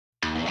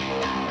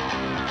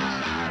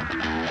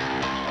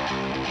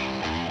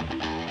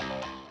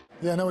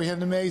Yeah, no, we had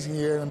an amazing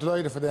year. I'm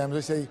delighted for them.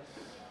 As I say,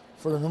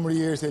 for a number of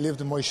years they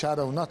lived in my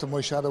shadow. Not that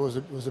my shadow was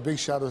a big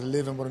shadow to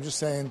live in, but I'm just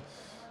saying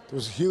there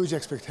was a huge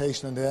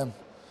expectation on them.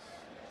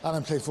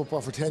 Alan played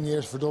football for 10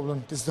 years for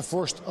Dublin. This is the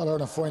first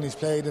All-Ireland final he's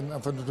played, and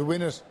for them to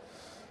win it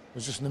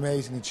was just an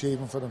amazing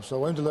achievement for them.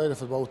 So I'm delighted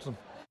for both of them.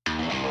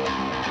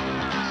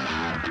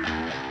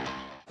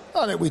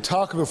 We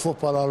talk about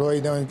football all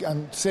right now,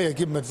 and say I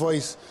give them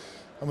advice.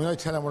 I mean, I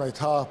tell them what I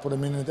thought, but I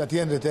mean, at the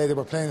end of the day, they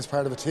were playing as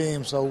part of a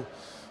team. So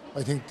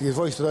I think the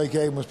advice that I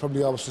gave them was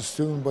probably always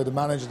assumed by the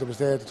manager that was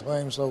there at the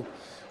time. So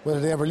whether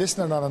they ever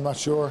listened or not, I'm not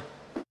sure.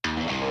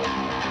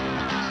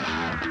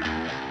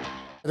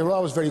 They were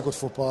always very good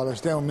footballers.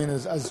 Down, I mean,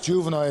 as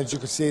juveniles, you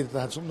could see that they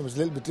had something that was a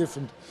little bit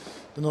different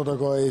than other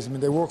guys. I mean,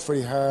 they worked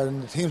very hard,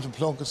 and the teams and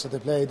Plunkets that they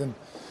played, and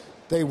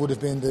they would have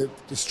been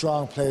the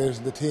strong players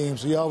in the team.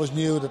 So you always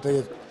knew that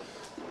they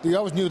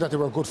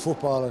were good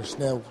footballers.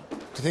 Now,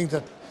 to think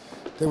that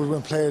they would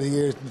win Player of the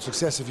Year in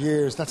successive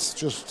years,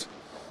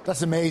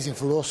 that's amazing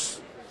for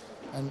us.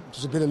 And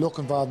there's a bit of luck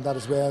involved in that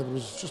as well. It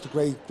was just a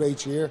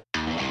great year.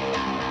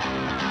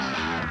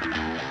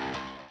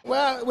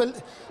 Well,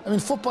 I mean,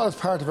 football is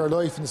part of our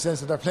life in the sense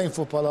that they're playing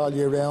football all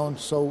year round.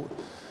 So,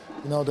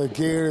 you know, the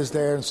gear is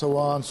there and so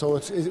on. So,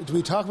 do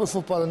we talk about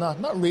football or not?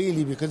 Not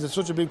really, because it's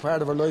such a big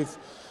part of our life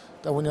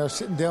that when you're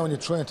sitting down, you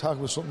try and talk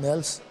about something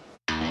else.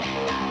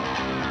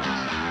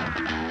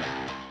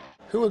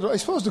 I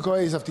suppose the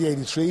guys of the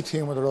 83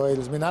 team were the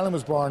Royals. I mean, Alan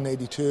was born in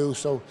 82,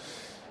 so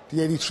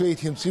the 83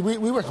 team. See, we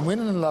weren't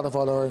winning a lot of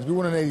All-Irelands. We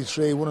won in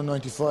 83, won in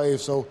 95.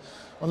 So,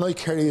 unlike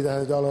Kerry that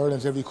had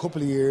All-Irelands every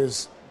couple of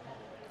years,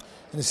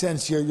 in a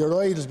sense,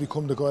 your idols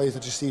become the guys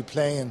that you see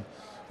playing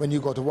when you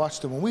go to watch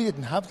them. And we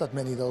didn't have that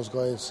many of those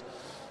guys.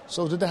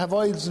 So did they have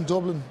idols in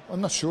Dublin?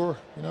 I'm not sure,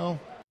 you know.